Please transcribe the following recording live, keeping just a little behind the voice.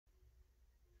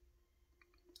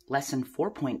Lesson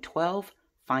 4.12,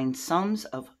 find sums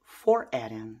of 4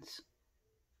 addends.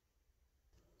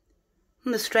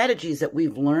 The strategies that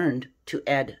we've learned to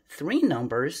add 3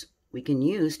 numbers, we can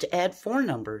use to add 4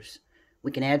 numbers.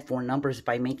 We can add 4 numbers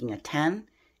by making a 10,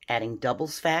 adding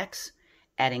doubles facts,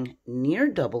 adding near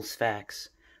doubles facts,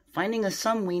 finding a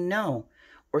sum we know,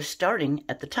 or starting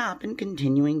at the top and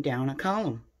continuing down a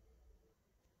column.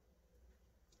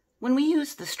 When we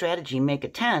use the strategy make a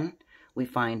 10, we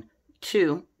find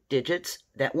 2 digits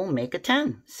that will make a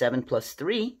 10. 7 plus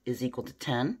 3 is equal to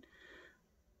 10.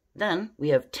 Then we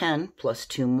have 10 plus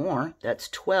 2 more, that's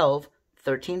 12,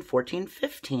 13, 14,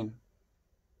 15.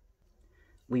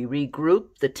 We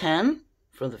regroup the 10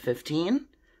 for the 15.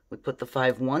 We put the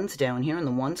 5 ones down here in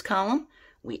the ones column.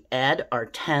 We add our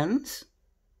tens.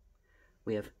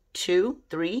 We have 2,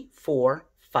 3, 4,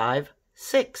 5,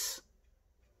 6.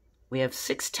 We have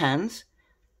 6 tens.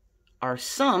 Our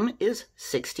sum is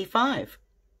 65.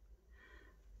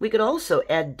 We could also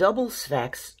add doubles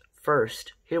facts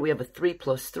first. Here we have a 3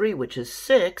 plus 3, which is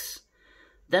 6.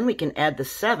 Then we can add the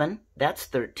 7, that's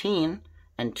 13,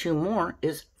 and 2 more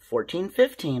is 14,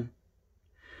 15.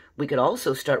 We could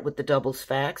also start with the doubles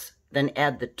facts, then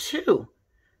add the 2.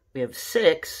 We have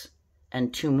 6,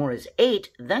 and 2 more is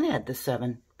 8, then add the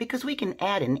 7, because we can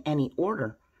add in any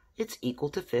order. It's equal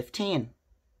to 15.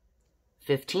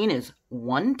 15 is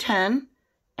 1 10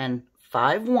 and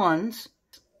 5 ones.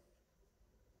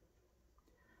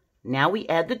 Now we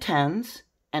add the tens,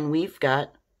 and we've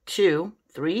got 2,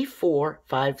 3, 4,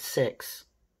 5, 6.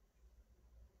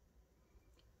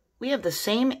 We have the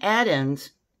same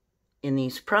addends in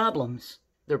these problems.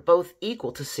 They're both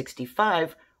equal to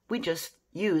 65. We just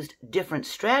used different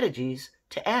strategies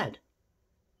to add.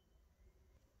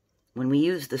 When we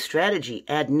use the strategy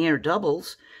add near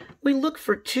doubles, we look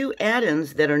for 2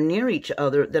 addends that are near each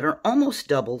other that are almost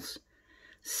doubles.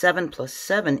 7 plus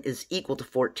 7 is equal to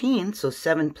 14, so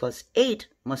 7 plus 8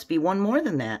 must be one more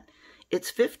than that. It's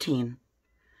 15.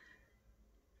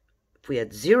 If we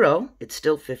add 0, it's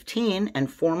still 15,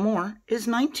 and 4 more is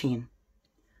 19.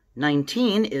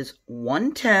 19 is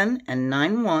 1 10 and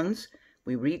 9 ones.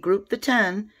 We regroup the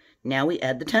 10. Now we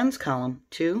add the tens column.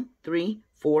 2, 3,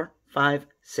 4, 5,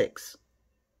 6.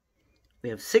 We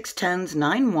have 6 tens,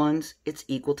 9 ones. It's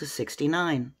equal to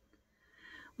 69.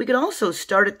 We could also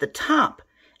start at the top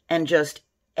and just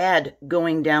add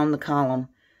going down the column.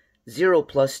 0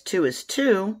 plus 2 is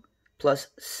 2, plus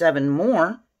 7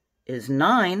 more is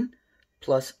 9,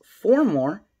 plus 4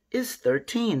 more is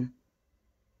 13.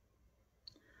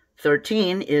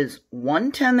 13 is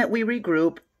 1 10 that we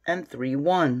regroup and 3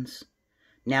 ones.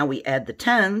 Now we add the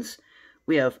tens.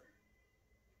 We have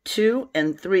 2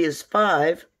 and 3 is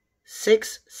 5,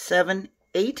 6, 7,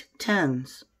 8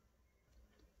 tens.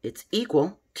 It's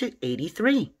equal to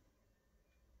 83.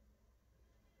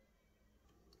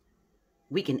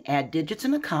 We can add digits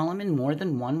in a column in more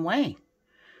than one way.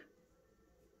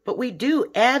 But we do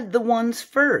add the ones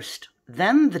first,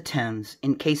 then the tens,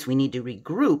 in case we need to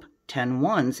regroup 10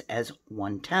 ones as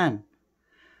 110.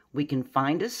 We can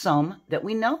find a sum that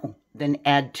we know, then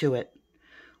add to it.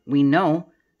 We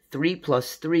know 3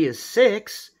 plus 3 is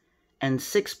 6, and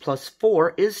 6 plus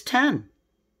 4 is 10.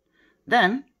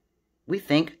 Then we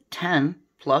think 10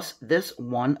 plus this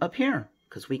 1 up here,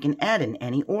 because we can add in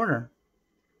any order.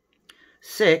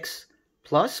 6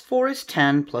 plus 4 is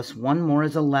 10, plus 1 more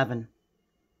is 11.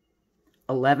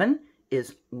 11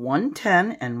 is 1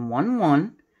 10 and 1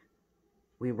 1.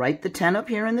 We write the 10 up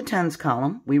here in the tens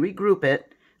column. We regroup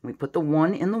it. We put the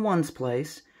 1 in the ones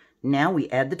place. Now we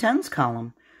add the tens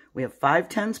column. We have 5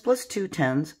 tens plus 2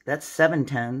 tens. That's 7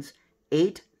 tens.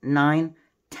 8, 9,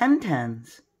 10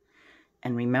 tens.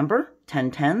 And remember, 10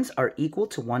 tens are equal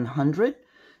to 100.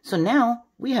 So now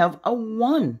we have a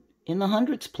 1 in the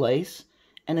hundreds place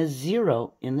and a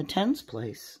 0 in the tens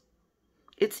place.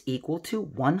 It's equal to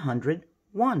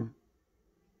 101.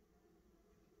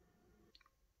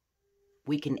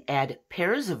 We can add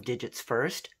pairs of digits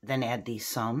first, then add these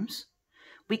sums.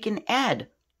 We can add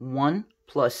 1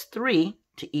 plus 3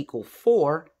 to equal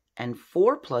 4, and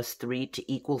 4 plus 3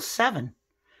 to equal 7.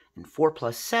 And 4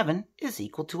 plus 7 is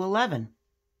equal to 11.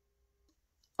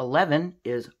 11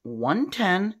 is 1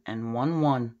 10 and 1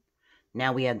 1.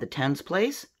 Now we add the tens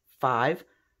place. 5,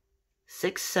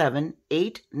 6, 7,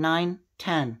 8, 9,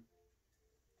 10.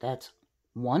 That's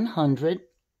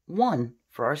 101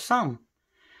 for our sum.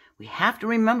 We have to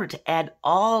remember to add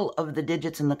all of the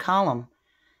digits in the column.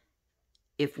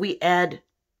 If we add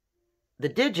the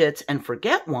digits and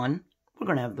forget one, we're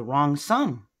going to have the wrong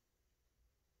sum.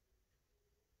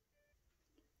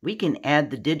 We can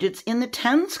add the digits in the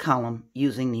tens column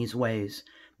using these ways.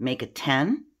 Make a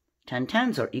 10, 10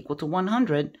 tens are equal to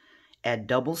 100. Add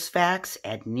doubles facts,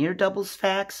 add near doubles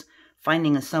facts,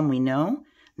 finding a sum we know,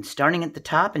 and starting at the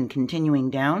top and continuing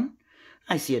down.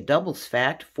 I see a doubles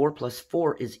fact. 4 plus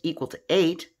 4 is equal to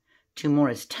 8. 2 more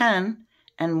is 10,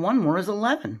 and 1 more is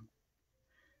 11.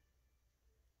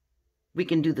 We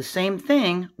can do the same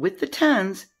thing with the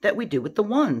tens that we do with the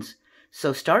ones.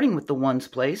 So starting with the ones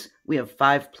place, we have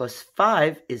 5 plus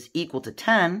 5 is equal to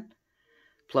 10,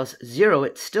 plus 0,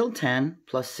 it's still 10,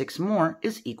 plus 6 more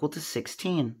is equal to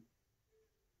 16.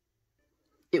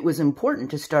 It was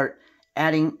important to start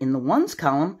adding in the ones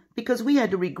column because we had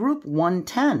to regroup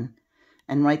 110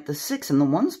 and write the 6 in the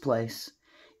ones place.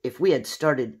 If we had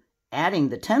started adding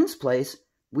the tens place,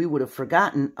 we would have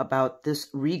forgotten about this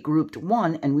regrouped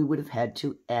 1 and we would have had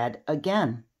to add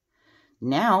again.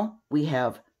 Now we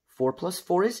have 4 plus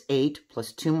 4 is 8,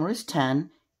 plus 2 more is 10,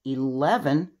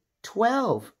 11,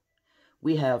 12.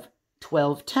 We have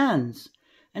 12 tens,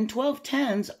 and 12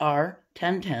 tens are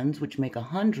 10 tens, which make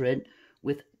 100,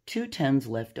 with 2 tens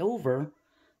left over.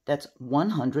 That's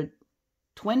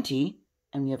 120,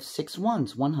 and we have 6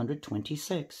 ones,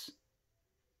 126.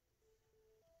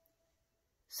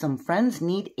 Some friends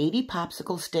need 80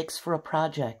 popsicle sticks for a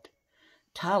project.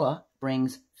 Tala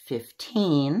brings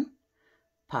 15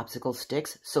 popsicle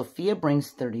sticks. Sophia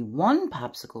brings 31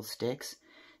 popsicle sticks.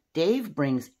 Dave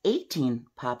brings 18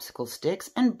 popsicle sticks.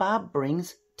 And Bob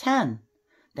brings 10.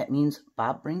 That means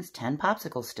Bob brings 10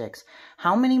 popsicle sticks.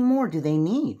 How many more do they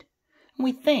need?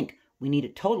 We think we need a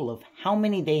total of how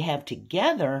many they have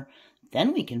together.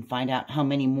 Then we can find out how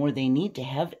many more they need to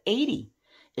have 80.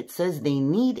 It says they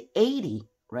need 80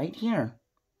 right here.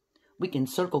 We can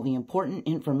circle the important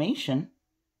information.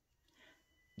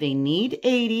 They need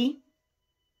 80.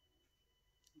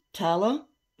 Tala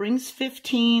brings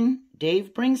 15.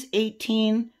 Dave brings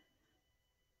 18.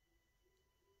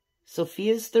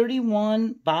 Sophia's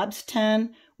 31. Bob's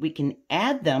 10. We can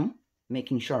add them,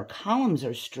 making sure our columns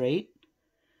are straight.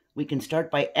 We can start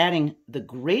by adding the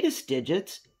greatest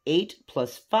digits. 8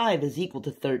 plus 5 is equal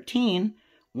to 13.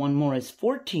 1 more is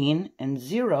 14, and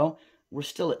 0, we're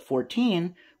still at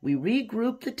 14. We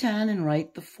regroup the 10 and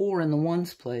write the 4 in the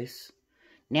ones place.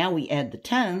 Now we add the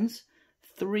tens.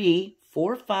 3,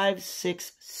 4, 5,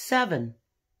 6, 7.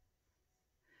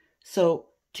 So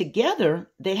together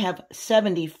they have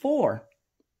 74.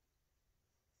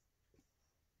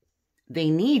 They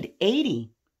need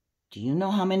 80. Do you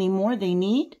know how many more they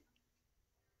need?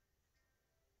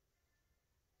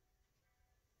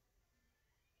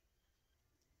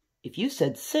 If you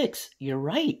said 6, you're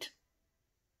right.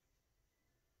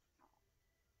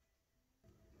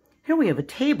 Here we have a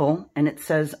table, and it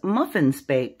says muffins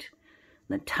baked.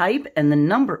 The type and the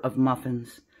number of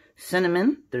muffins.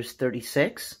 Cinnamon, there's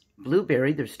 36.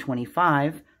 Blueberry, there's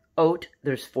 25. Oat,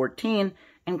 there's 14.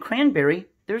 And cranberry,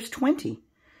 there's 20.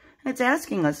 And it's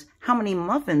asking us, how many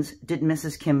muffins did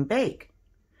Mrs. Kim bake?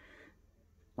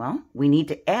 Well, we need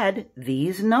to add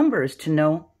these numbers to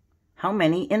know how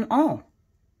many in all.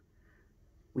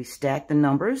 We stack the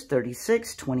numbers,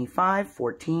 36, 25,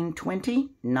 14, 20.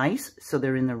 Nice, so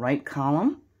they're in the right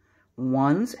column.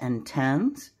 Ones and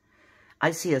tens.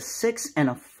 I see a 6 and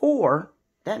a 4.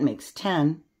 That makes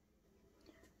 10.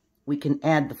 We can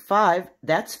add the 5.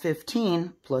 That's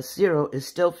 15. Plus 0 is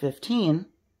still 15.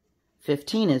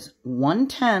 15 is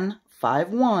 110, 5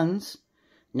 ones.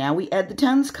 Now we add the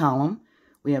tens column.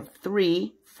 We have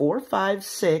 3, 4, 5,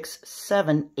 6,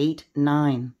 7, 8,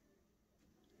 9.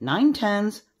 9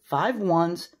 tens, 5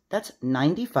 ones, that's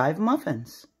 95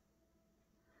 muffins.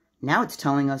 Now it's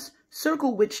telling us,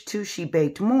 circle which two she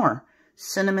baked more,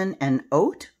 cinnamon and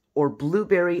oat or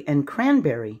blueberry and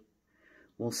cranberry.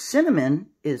 Well, cinnamon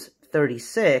is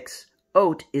 36,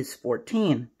 oat is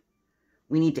 14.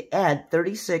 We need to add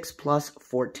 36 plus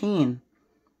 14.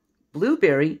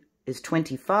 Blueberry is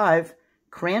 25,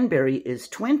 cranberry is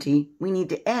 20. We need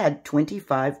to add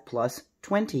 25 plus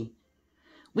 20.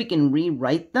 We can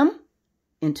rewrite them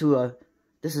into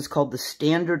this is called the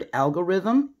standard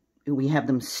algorithm. We have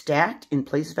them stacked in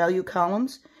place value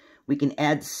columns. We can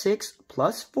add 6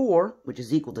 plus 4, which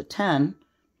is equal to 10.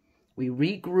 We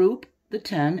regroup the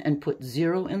 10 and put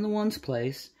 0 in the ones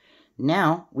place.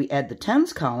 Now we add the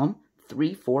tens column,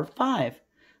 3, 4, 5.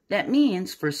 That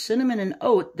means for cinnamon and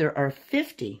oat, there are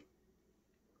 50.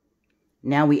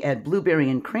 Now we add blueberry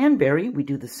and cranberry. We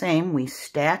do the same. We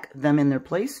stack them in their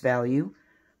place value.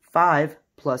 5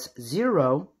 plus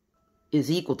 0 is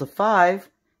equal to 5,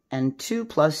 and 2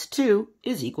 plus 2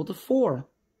 is equal to 4.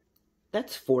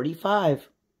 That's 45.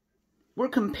 We're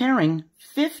comparing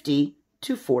 50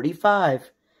 to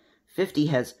 45. 50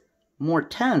 has more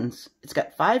tens. It's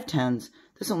got 5 tens.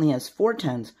 This only has 4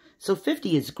 tens. So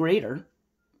 50 is greater.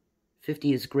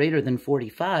 50 is greater than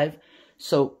 45.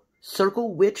 So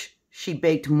circle which she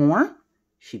baked more.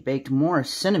 She baked more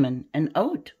cinnamon and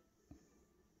oat.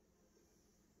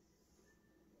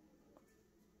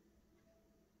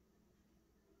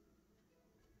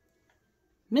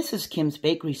 Mrs. Kim's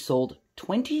bakery sold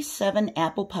 27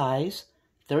 apple pies,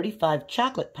 35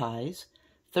 chocolate pies,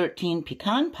 13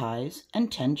 pecan pies, and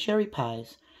 10 cherry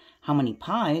pies. How many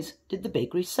pies did the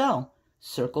bakery sell?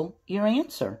 Circle your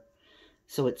answer.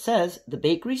 So it says the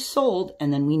bakery sold,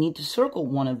 and then we need to circle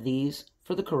one of these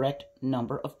for the correct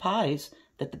number of pies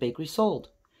that the bakery sold.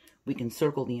 We can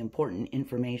circle the important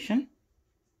information.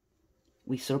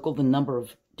 We circle the number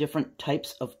of different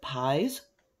types of pies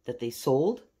that they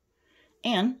sold.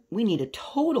 And we need a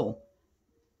total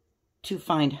to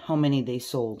find how many they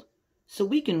sold. So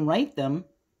we can write them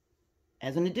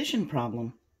as an addition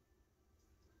problem.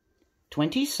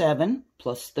 27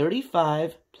 plus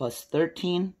 35 plus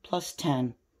 13 plus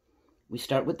 10. We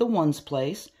start with the ones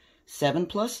place. 7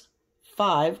 plus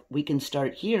 5, we can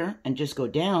start here and just go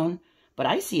down. But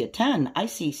I see a 10. I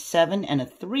see 7 and a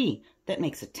 3. That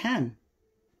makes a 10.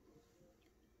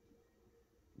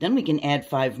 Then we can add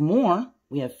 5 more.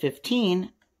 We have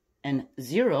 15 and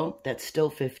 0. That's still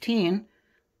 15.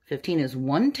 15 is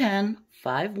 110,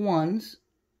 5 ones.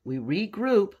 We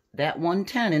regroup that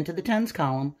 110 into the tens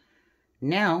column.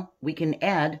 Now we can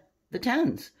add the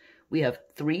tens. We have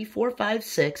 3, 4, 5,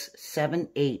 6, 7,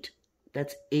 8.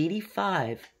 That's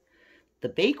 85. The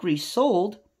bakery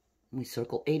sold, we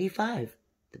circle 85.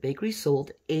 The bakery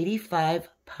sold 85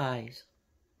 pies.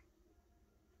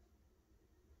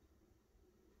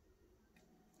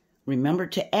 Remember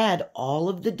to add all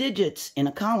of the digits in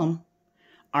a column.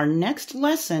 Our next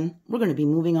lesson, we're going to be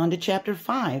moving on to Chapter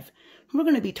 5. We're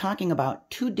going to be talking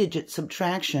about two-digit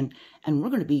subtraction, and we're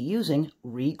going to be using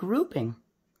regrouping.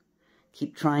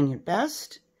 Keep trying your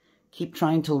best. Keep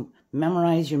trying to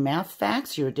memorize your math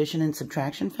facts, your addition and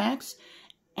subtraction facts,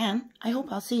 and I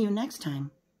hope I'll see you next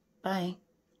time. Bye.